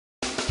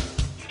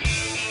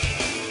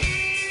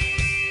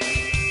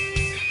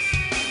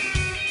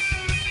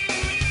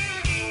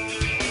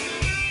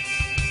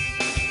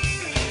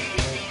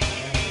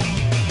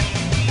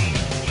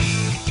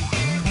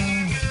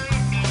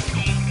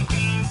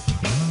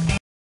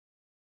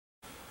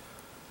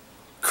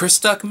Chris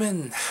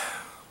Stuckman,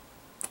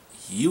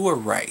 you were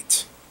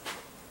right.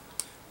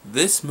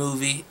 This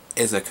movie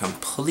is a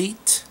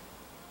complete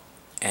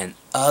and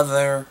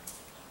utter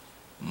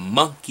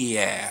monkey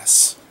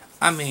ass.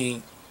 I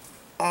mean,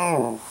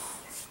 oh,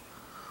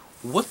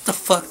 what the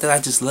fuck did I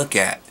just look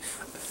at?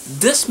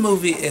 This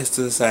movie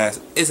is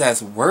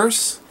as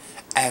worse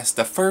as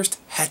the first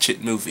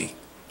Hatchet movie.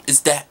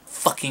 It's that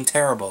fucking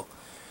terrible.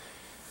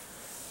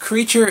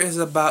 Creature is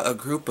about a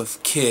group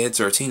of kids,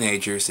 or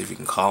teenagers if you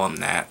can call them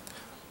that,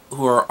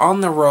 who are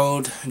on the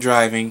road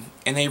driving,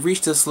 and they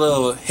reach this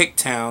little hick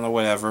town or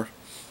whatever,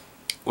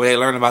 where they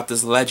learn about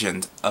this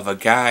legend of a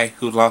guy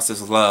who lost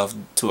his love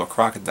to a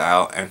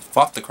crocodile and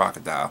fought the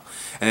crocodile,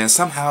 and then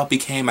somehow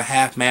became a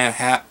half man,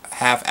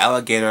 half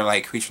alligator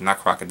like creature. Not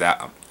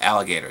crocodile,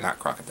 alligator, not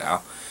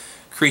crocodile.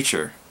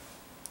 Creature.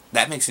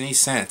 That makes any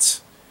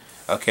sense.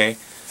 Okay?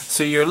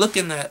 So you're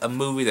looking at a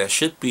movie that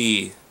should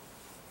be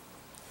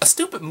a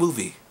stupid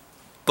movie,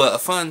 but a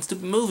fun,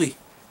 stupid movie.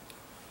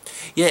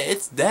 Yeah,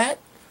 it's that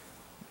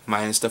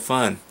minus the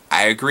fun.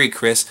 I agree,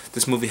 Chris.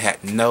 This movie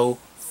had no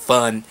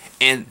fun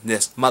in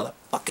this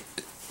motherfucker.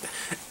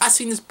 I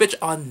seen this bitch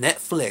on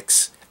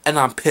Netflix, and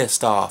I'm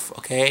pissed off,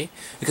 okay?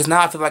 Because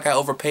now I feel like I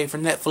overpaid for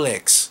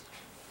Netflix.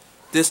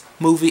 This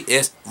movie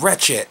is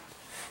wretched.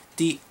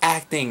 The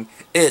acting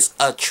is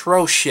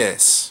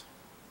atrocious.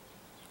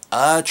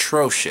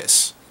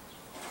 Atrocious.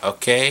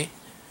 Okay?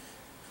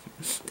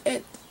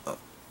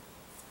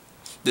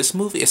 This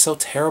movie is so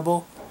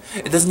terrible,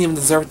 it doesn't even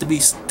deserve to be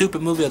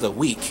stupid movie of the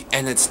week,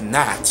 and it's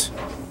not.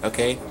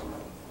 Okay?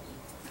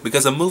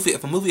 Because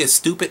if a movie is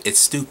stupid, it's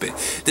stupid.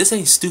 This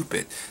ain't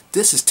stupid.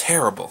 This is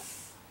terrible.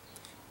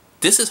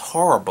 This is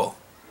horrible.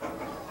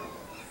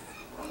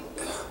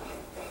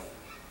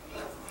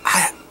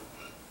 I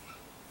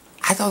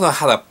don't know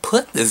how to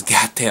put this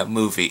goddamn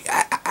movie.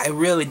 I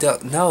really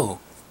don't know.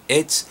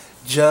 It's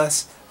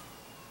just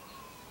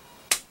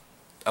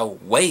a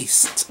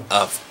waste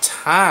of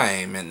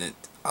time, and it.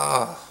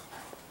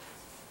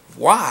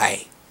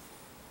 Why?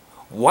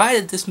 Why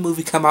did this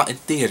movie come out in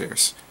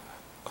theaters?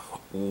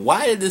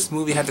 Why did this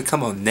movie have to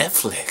come on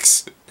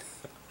Netflix?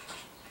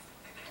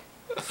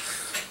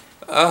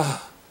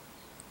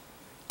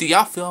 Do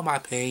y'all feel my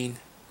pain?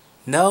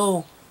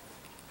 No?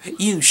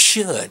 You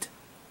should.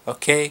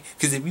 Okay?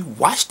 Because if you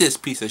watch this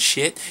piece of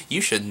shit,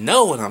 you should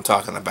know what I'm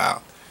talking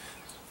about.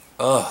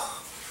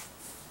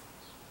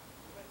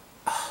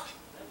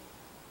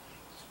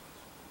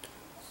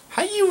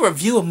 How do you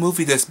review a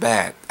movie this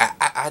bad?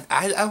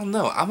 I don't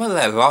know. I'm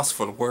at a loss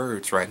for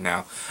words right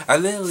now. I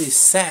literally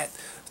sat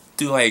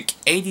through like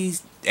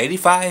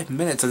 85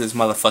 minutes of this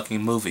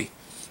motherfucking movie.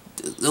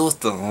 It was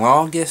the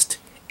longest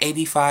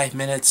 85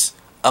 minutes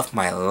of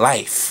my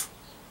life.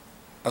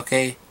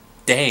 Okay?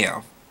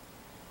 Damn.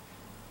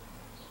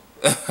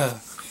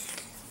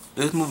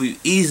 This movie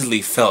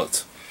easily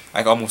felt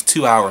like almost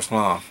 2 hours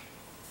long.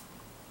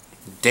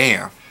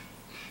 Damn.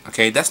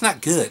 Okay? That's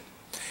not good.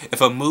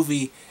 If a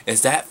movie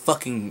is that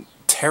fucking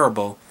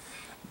terrible,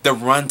 the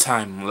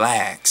runtime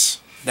lags.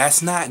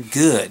 That's not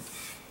good.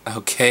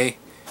 Okay?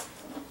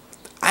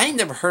 I ain't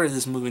never heard of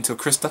this movie until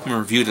Chris Stuckman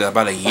reviewed it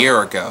about a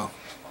year ago.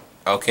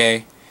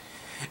 Okay?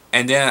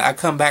 And then I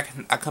come back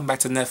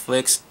to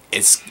Netflix,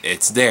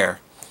 it's there.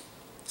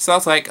 So I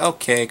was like,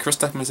 okay, Chris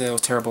Stuckman said it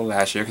was terrible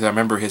last year because I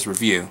remember his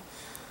review.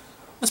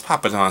 Let's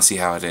pop it on and see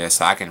how it is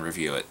so I can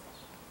review it.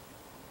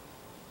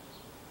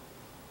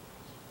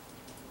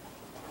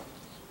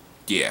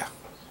 Yeah.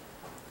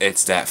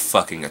 It's that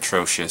fucking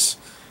atrocious.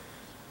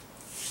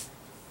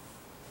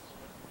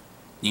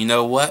 You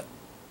know what?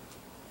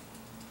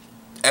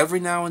 Every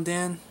now and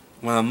then,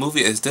 when a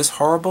movie is this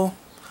horrible,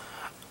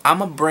 I'm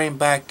gonna bring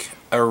back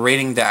a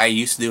rating that I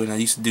used to do, and I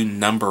used to do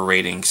number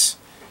ratings.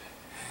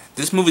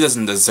 This movie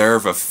doesn't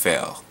deserve a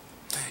fail.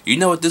 You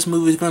know what this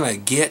movie is gonna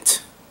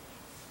get?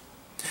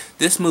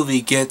 This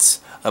movie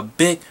gets a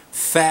big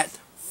fat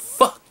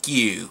fuck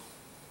you.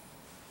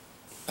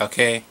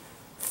 Okay?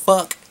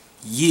 Fuck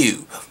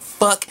you.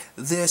 Fuck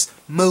this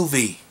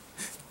movie.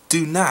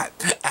 Do not,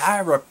 I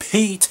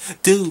repeat,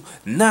 do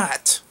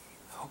not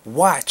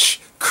watch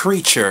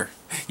Creature.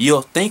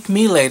 You'll thank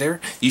me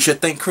later. You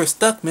should thank Chris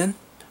Stuckman.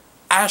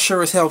 I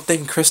sure as hell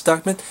thank Chris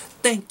Stuckman.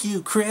 Thank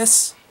you,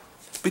 Chris.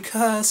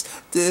 Because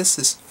this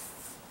is...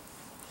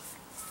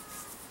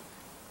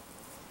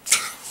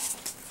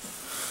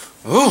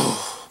 Ooh.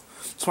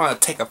 Just want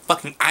to take a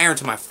fucking iron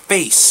to my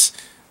face.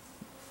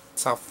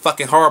 That's how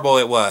fucking horrible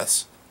it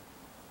was.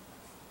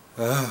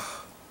 Ugh.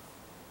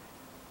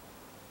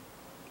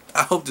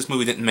 I hope this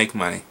movie didn't make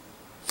money.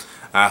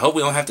 I hope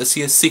we don't have to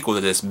see a sequel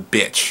to this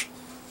bitch.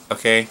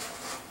 Okay?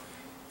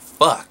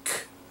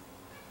 Fuck.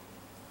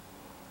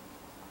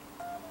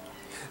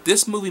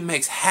 This movie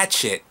makes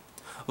Hatchet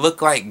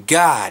look like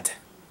God.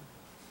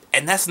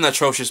 And that's an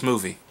atrocious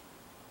movie.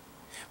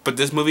 But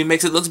this movie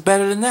makes it look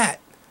better than that.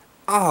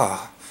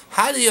 How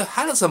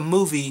does a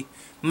movie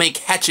make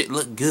Hatchet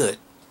look good?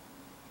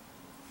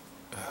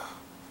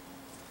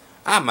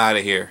 I'm out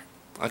of here.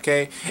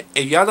 Okay?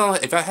 If y'all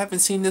haven't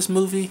seen this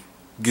movie,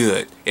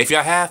 good. If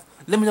y'all have,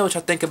 let me know what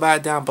y'all think about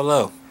it down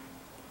below.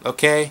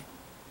 Okay?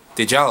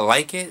 Did y'all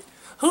like it?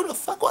 Who the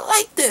fuck would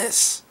like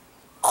this?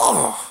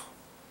 Oh.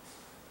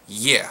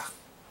 Yeah.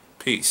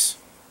 Peace.